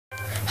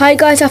Hi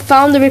guys, I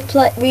found the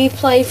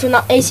replay from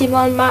that AC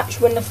Milan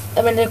match when I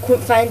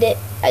couldn't find it.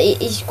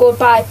 He scored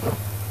by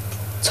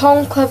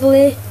Tom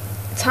Cleverly,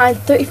 time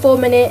 34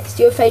 minutes,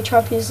 the UEFA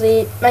Champions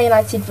League, Man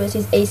United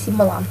versus AC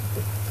Milan.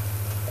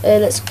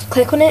 Let's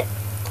click on it.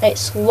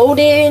 It's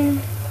loading.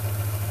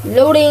 I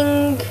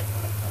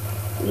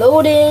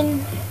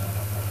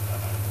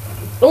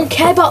don't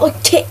care about the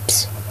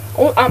tips.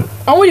 I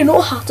already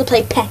know how to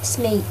play PES,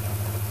 mate.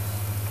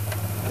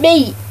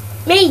 Me,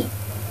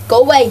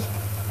 go away.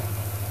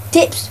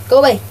 Tips, go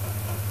away.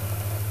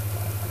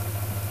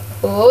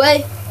 Go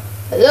away.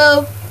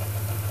 Hello.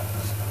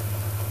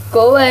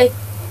 Go away.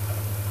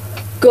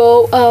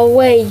 Go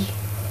away.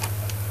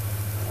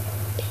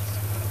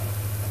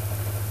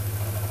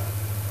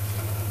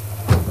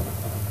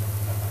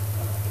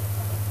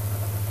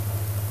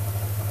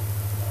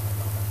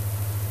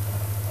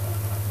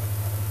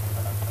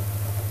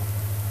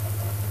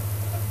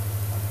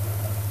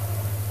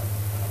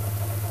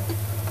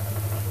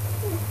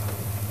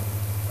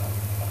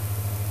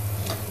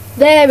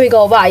 There we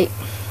go, right.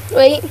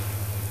 Wait.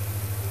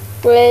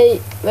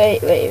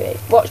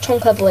 Watch Tom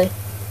Cleverly.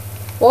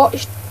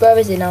 Watch, where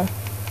is he now?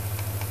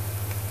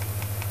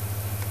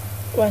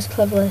 Where's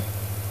Cleverly?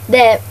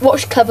 There,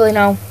 watch Cleverly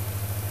now.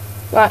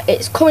 Right,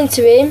 it's coming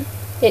to him.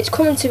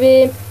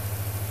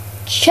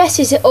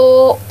 Chesses it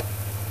up.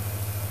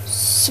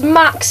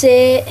 Smacks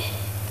it.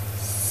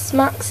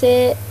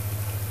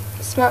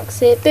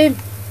 Boom.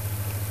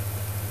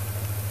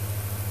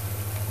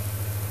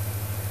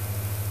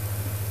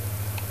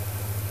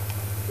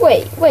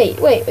 Wait.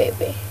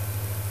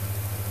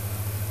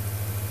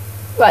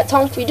 Right,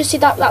 Tom, you just see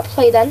that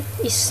play then?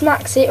 He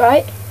smacks it,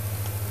 right?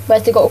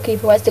 Where's the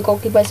goalkeeper? Right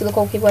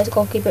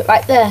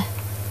there.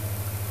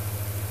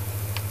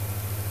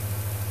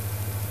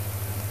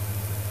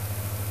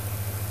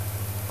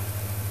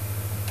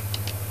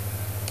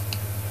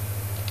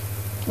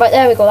 Right,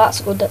 there we go,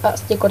 that's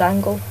the good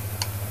angle.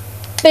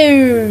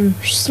 Boom!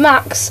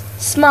 Smack,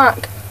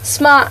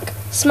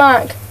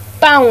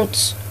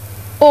 bounce,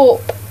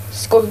 up.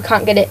 Score,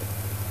 can't get it.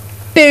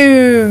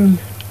 Boom!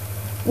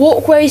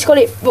 Look where he's got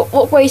it.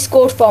 Look where he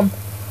scored from.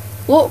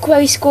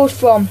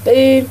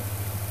 Boom!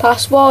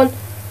 Pass one.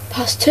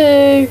 Pass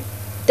two.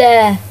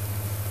 There.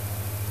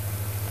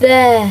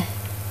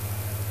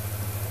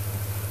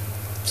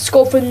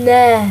 Score from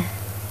there.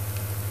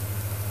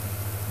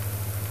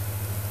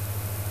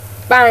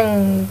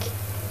 Bang!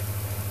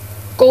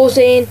 Goes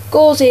in.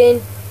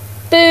 Boom!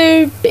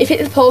 If it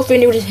hit the post, then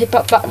he would just hit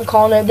that bottom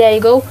corner. There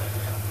you go.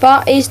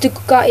 That is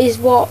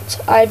what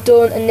I've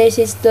done, and this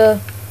is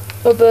the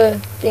other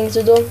things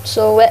I've done.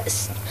 So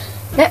let's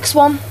next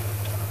one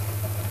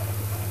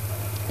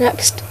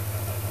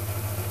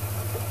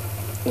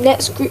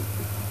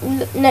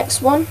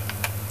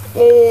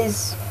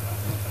is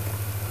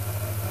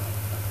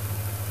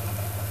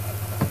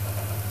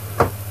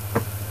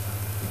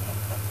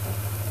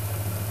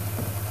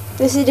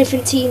this is a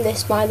different team.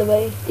 This, by the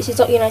way, this is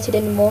not United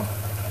anymore.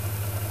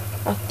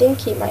 I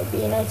think it might be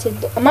United.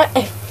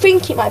 I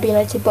think it might be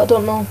United, but I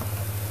don't know.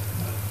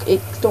 I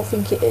don't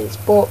think it is.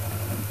 But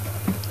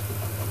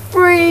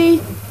 3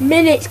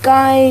 minutes,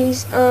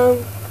 guys.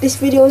 This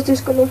video is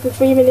just going on for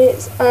 3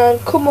 minutes. And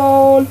come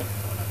on,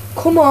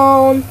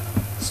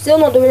 still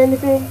not doing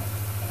anything.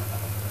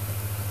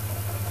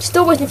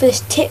 Still waiting for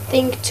this tip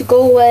thing to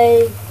go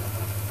away.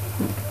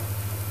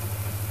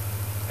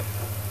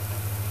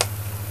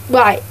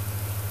 Right.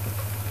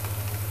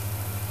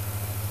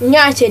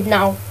 United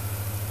now.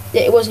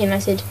 Yeah, it was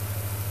United.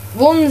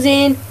 Runs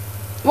in.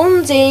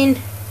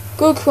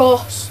 Good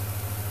cross.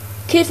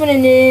 Kid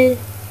running in.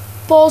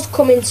 Ball's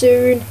coming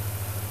soon.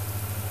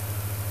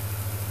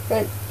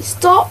 And he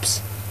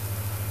stops.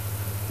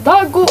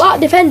 That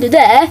defender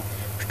there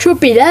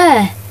should be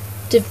there,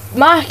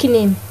 marking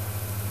him.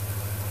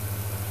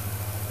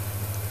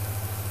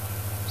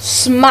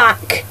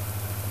 Smack.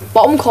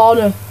 Bottom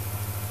corner.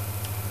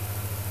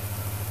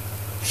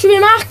 Should be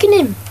marking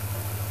him.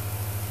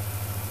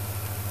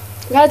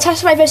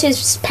 Galatasaray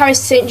versus Paris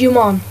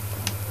Saint-Germain.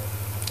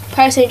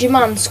 Paris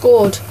Saint-Germain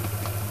scored.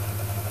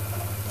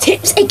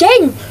 Tips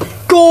again.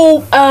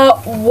 Go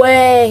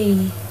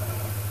away.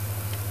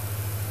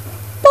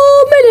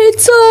 4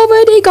 minutes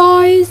already,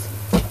 guys.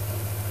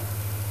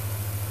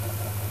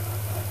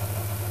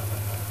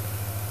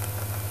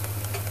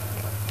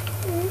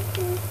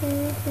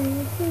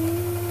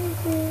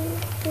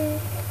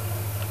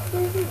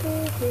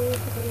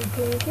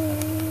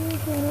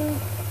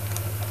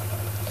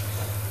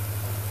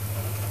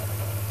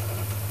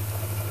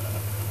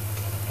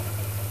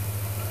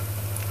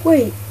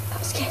 Wait,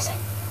 that's guessing.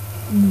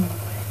 No way.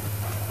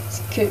 It's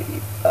cute.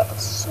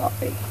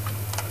 Sorry.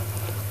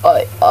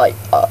 Alright,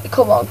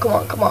 come on.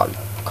 Alright, come on.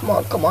 Come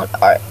on,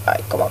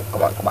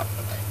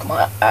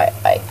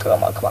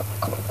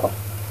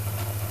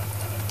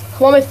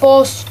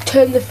 before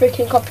turn the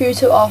freaking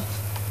computer off.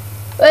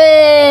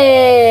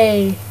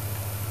 Hey!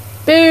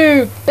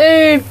 Boom!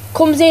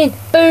 Comes in.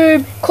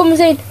 Boom!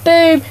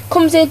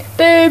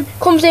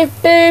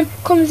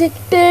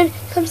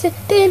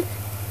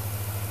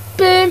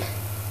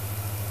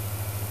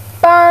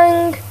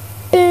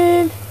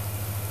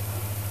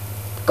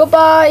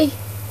 Goodbye.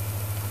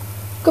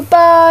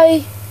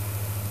 Goodbye.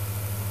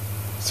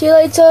 See you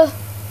later.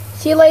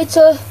 See you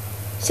later.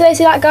 See you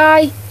later, that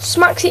guy.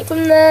 Smacks it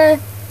from there.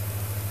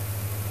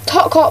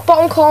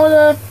 Bottom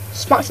corner.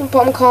 Smacks it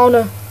bottom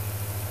corner.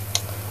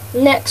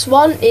 Next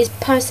one is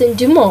Paris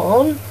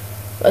Saint-Germain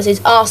versus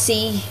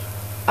RSC.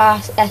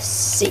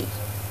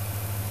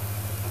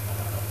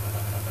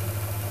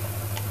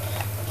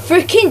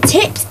 Freaking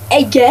tips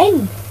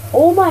again.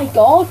 Oh my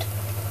god.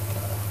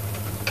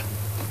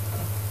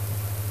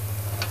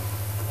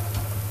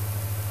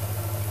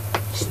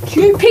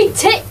 Stupid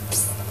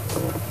tips.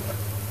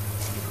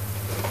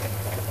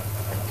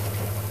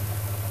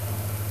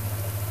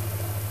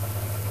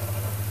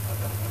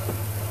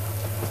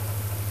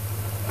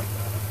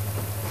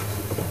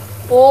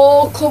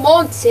 Oh, come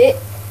on,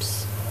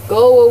 tips.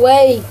 Go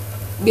away.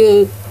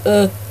 Go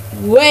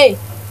away.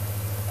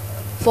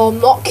 For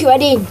not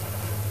quitting.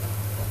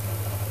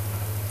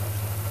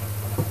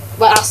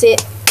 But that's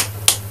it.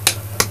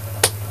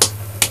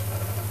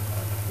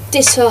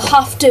 This will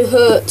have to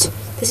hurt.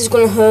 This is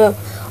gonna hurt.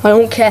 I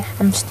don't care.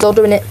 I'm still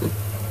doing it.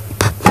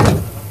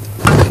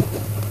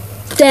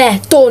 There,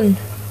 done.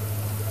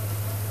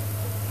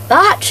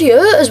 That actually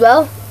hurt as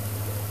well.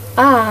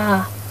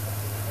 Ah.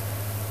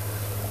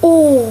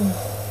 Oh,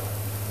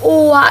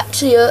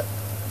 actually hurt.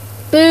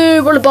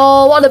 Boo, what a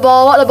ball, what a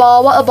ball, what a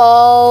ball, what a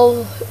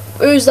ball.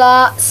 Who's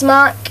that?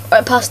 Smack.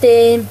 Right past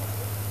him.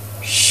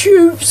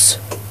 Shoots.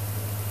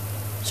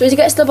 So as he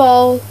gets the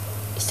ball,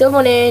 he's still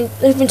running.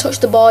 Hasn't even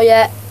touched the ball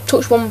yet.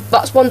 Touch one.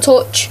 That's one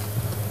touch.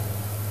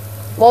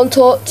 One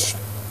touch.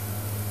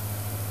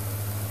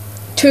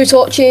 Two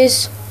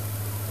touches.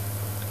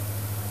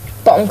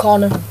 Bottom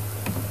corner.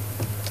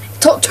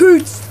 Took two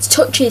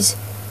touches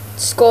to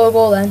score a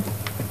goal then.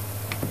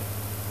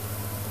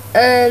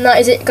 And that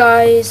is it,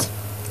 guys.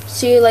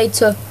 See you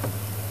later.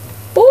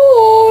 Bye.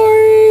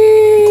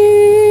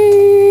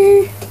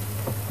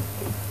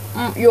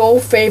 Your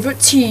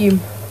favourite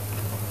team.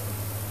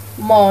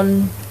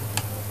 Mon.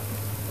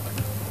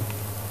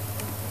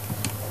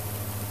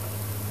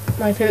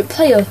 My favourite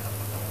player.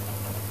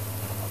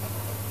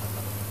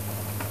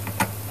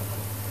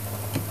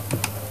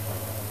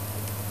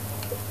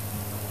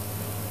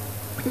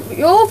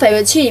 Your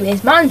favourite team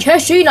is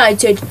Manchester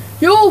United.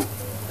 Your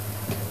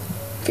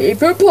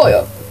favourite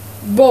player,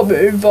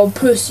 Robin Van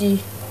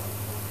Persie.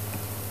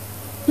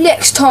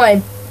 Next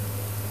time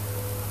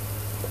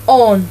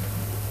on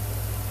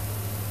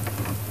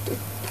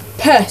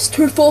PES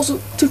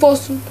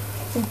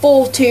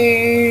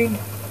 2014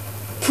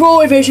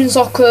 Pro Division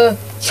Soccer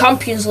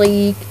Champions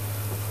League.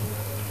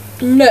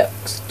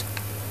 Next,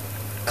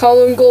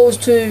 Callum goes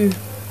to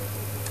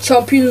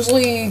Champions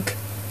League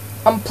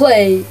and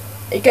play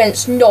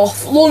against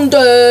North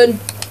London.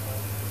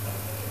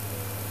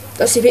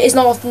 Let's see if it is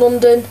North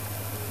London.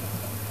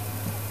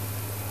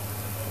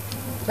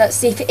 Let's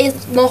see if it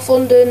is North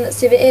London. Let's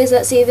see if it is.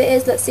 Let's see if it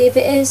is. Let's see if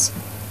it is.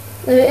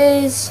 There it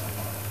is.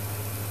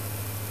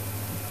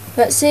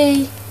 Let's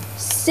see.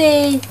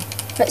 See.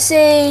 Let's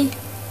see.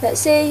 Let's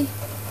see.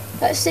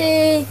 Let's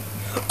see.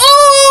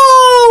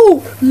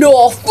 Oh!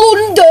 North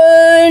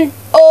London!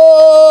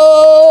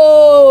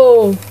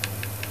 Oh!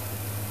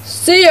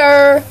 See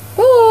ya!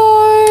 Bye!